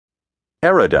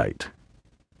Erudite.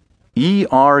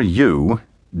 Erudite.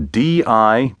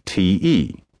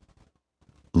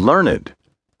 Learned,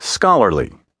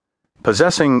 scholarly,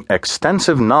 possessing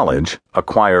extensive knowledge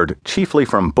acquired chiefly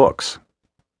from books.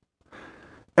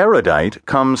 Erudite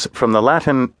comes from the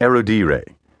Latin erudire,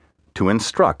 to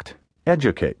instruct,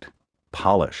 educate,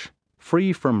 polish,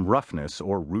 free from roughness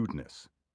or rudeness.